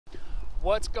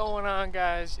What's going on,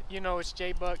 guys? You know, it's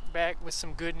J Buck back with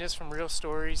some goodness from Real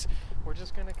Stories. We're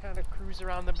just gonna kind of cruise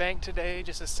around the bank today,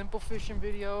 just a simple fishing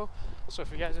video. So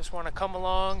if you guys just want to come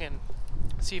along and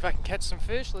see if I can catch some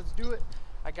fish, let's do it.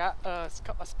 I got a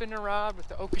spinning rod with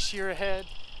the Okashira head.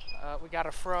 We got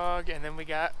a frog, and then we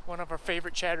got one of our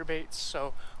favorite chatterbaits.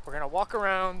 So we're gonna walk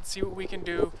around, see what we can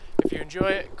do. If you enjoy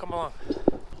it, come along.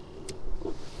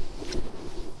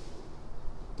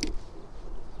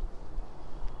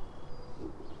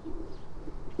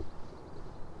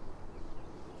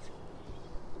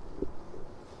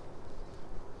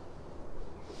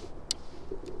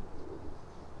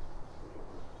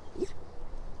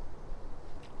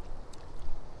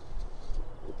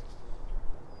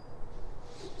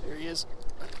 There he is.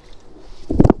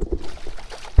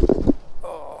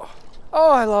 Oh,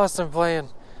 I lost him playing.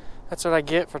 That's what I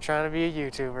get for trying to be a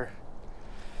YouTuber.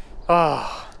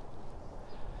 Oh,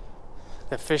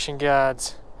 the fishing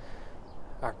gods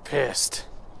are pissed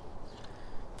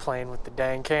playing with the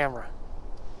dang camera.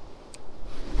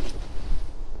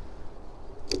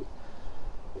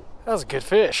 That was a good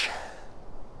fish.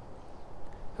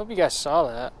 Hope you guys saw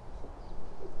that.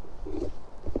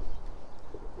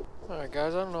 Alright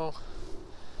guys, I don't know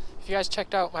if you guys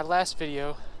checked out my last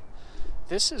video.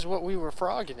 This is what we were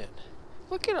frogging in.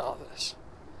 Look at all this.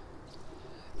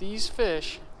 These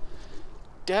fish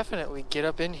definitely get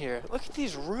up in here. Look at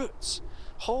these roots.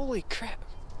 Holy crap.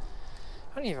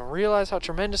 I didn't even realize how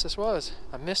tremendous this was.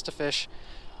 I missed a fish.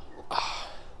 Oh,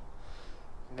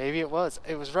 maybe it was.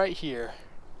 It was right here.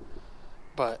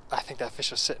 But I think that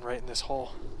fish was sitting right in this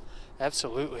hole.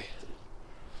 Absolutely.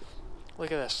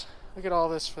 Look at this. Look at all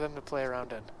this for them to play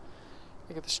around in.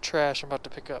 Look at this trash I'm about to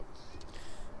pick up.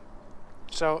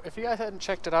 So if you guys hadn't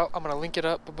checked it out, I'm going to link it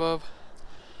up above.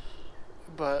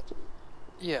 But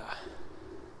yeah,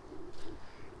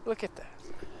 look at that.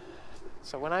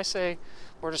 So when I say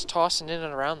we're just tossing in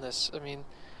and around this, I mean,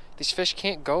 these fish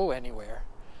can't go anywhere.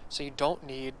 So you don't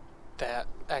need that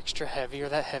extra heavy or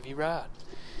that heavy rod.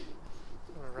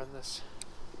 I'm going to run this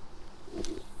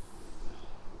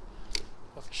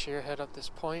Okashira head up this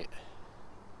point.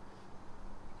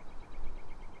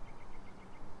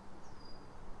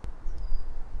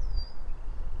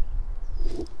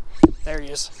 There he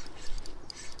is.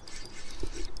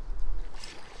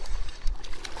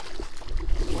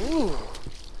 Ooh,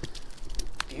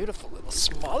 beautiful little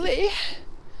smallie.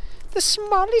 The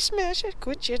smallie smasher.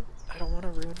 Quit it. I don't want to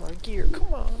ruin my gear.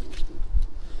 Come on.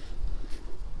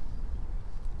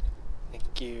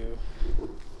 Thank you.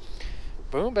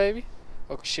 Boom, baby.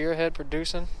 Okashira head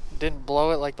producing. Didn't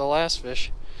blow it like the last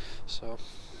fish. So,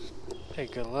 hey,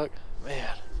 good luck.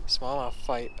 Man, smallmouth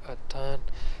fight a ton.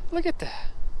 Look at that.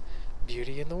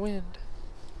 Beauty in the wind.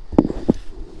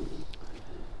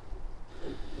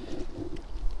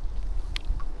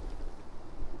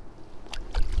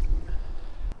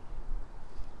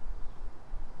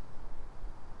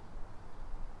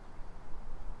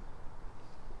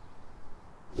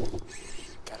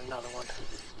 Got another one.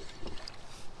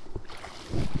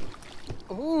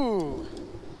 Ooh,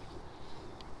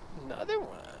 another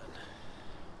one.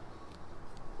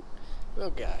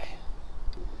 Little guy.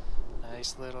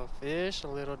 Nice little fish, a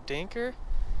little dinker.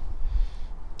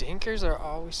 Dinkers are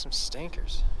always some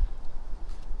stinkers.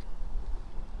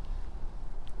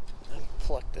 And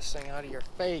pluck this thing out of your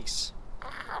face.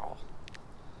 Ow.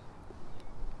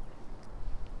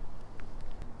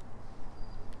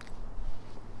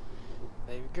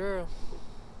 Baby girl.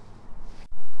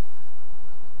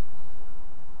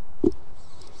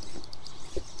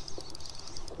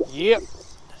 Yep.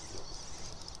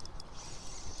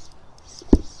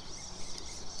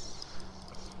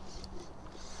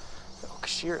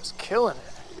 Okashira's killing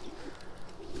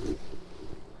it.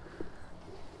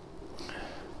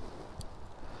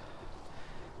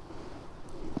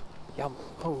 Yum.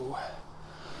 Ooh.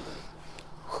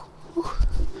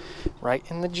 Right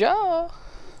in the jaw.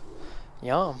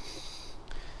 Yum.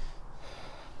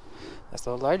 That's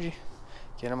the little largie.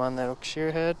 Get him on that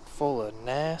Okashira head, full of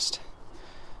nast.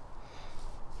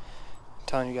 I'm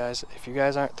telling you guys, if you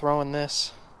guys aren't throwing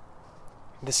this,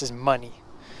 this is money.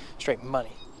 Straight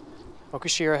money.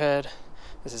 Okashira head.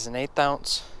 This is an 1/8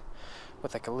 ounce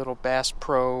with like a little Bass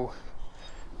Pro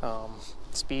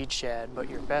speed shad, but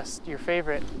your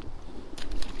favorite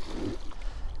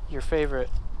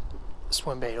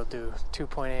swim bait will do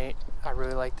 2.8. I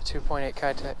really like the 2.8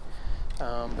 Kitech,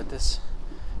 but this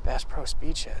Bass Pro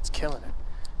speed shad's killing it.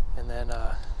 And then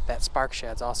that Spark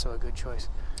shad's also a good choice.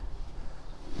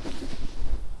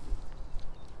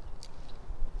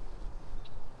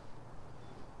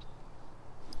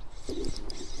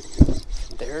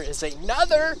 There is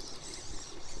another.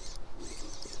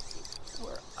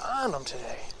 on them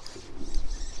today.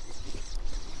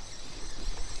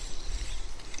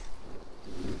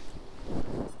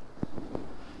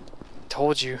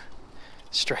 Told you,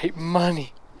 straight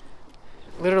money.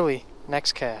 Literally,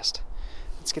 next cast.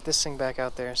 Let's get this thing back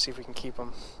out there and see if we can keep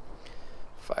them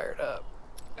fired up.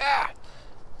 Ah!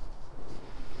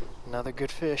 Another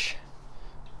good fish.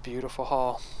 Beautiful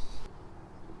haul.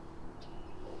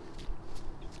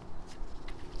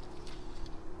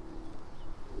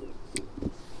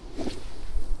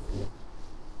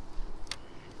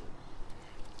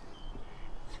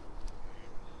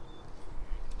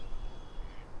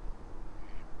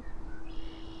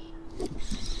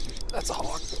 That's a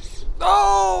hog.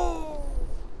 Oh!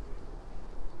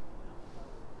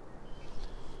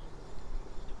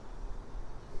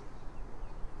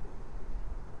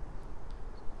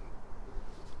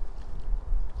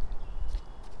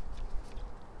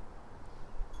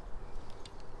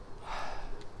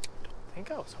 I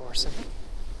think I was horsing.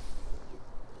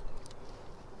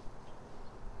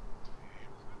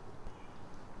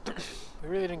 We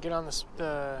really didn't get on this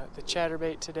the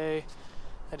chatterbait today.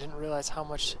 I didn't realize how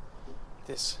much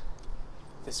this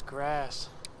grass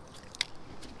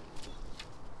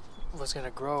was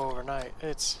gonna grow overnight.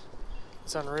 It's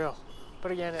unreal.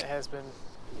 But again, it has been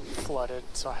flooded,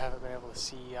 so I haven't been able to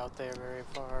see out there very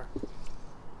far.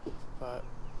 But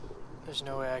there's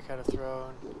no way I could have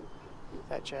thrown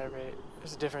that chatterbait.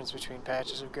 There's a difference between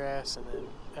patches of grass and then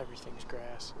everything's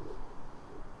grass.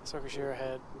 This Okashira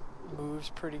head moves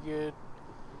pretty good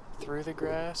through the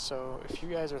grass, so if you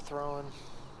guys are throwing,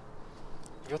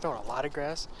 if you're throwing a lot of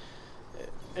grass,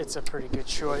 it's a pretty good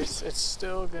choice. It's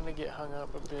still gonna get hung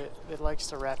up a bit. It likes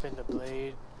to wrap into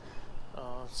blade,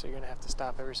 so you're gonna have to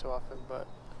stop every so often, but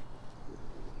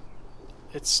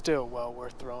it's still well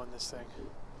worth throwing this thing.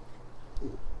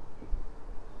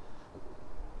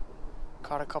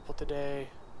 Caught a couple today.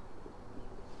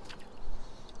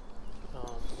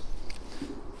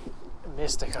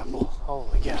 Missed a couple.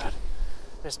 Holy God.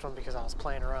 Missed one because I was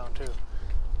playing around too.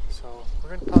 So we're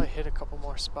going to probably hit a couple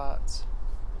more spots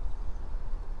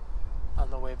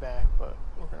on the way back, but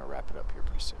we're going to wrap it up here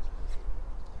pretty soon.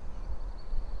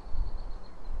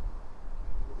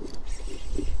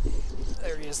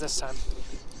 There he is this time.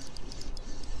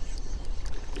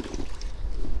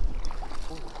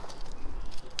 Ooh.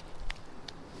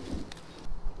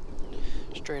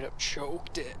 Straight up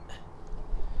choked it.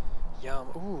 Yum.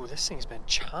 Ooh, this thing's been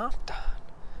chomped on.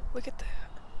 Look at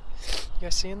that. You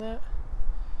guys seeing that?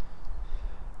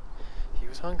 He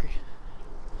was hungry.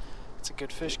 It's a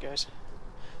good fish, guys.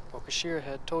 Okashira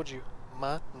head, told you.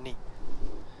 Money.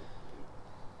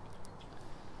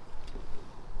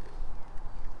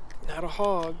 Not a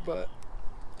hog, but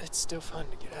it's still fun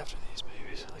to get after these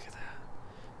babies. Look at that.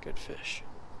 Good fish.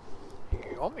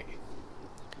 Yummy.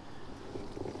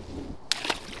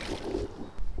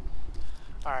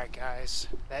 Alright guys,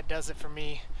 that does it for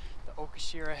me. The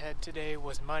Okashira head today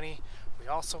was money. We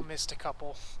also missed a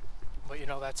couple, but you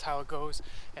know, that's how it goes,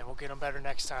 and we'll get them better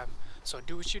next time. So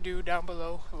do what you do down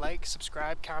below. Like,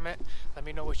 subscribe, comment, let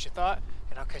me know what you thought,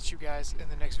 and I'll catch you guys in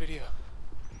the next video.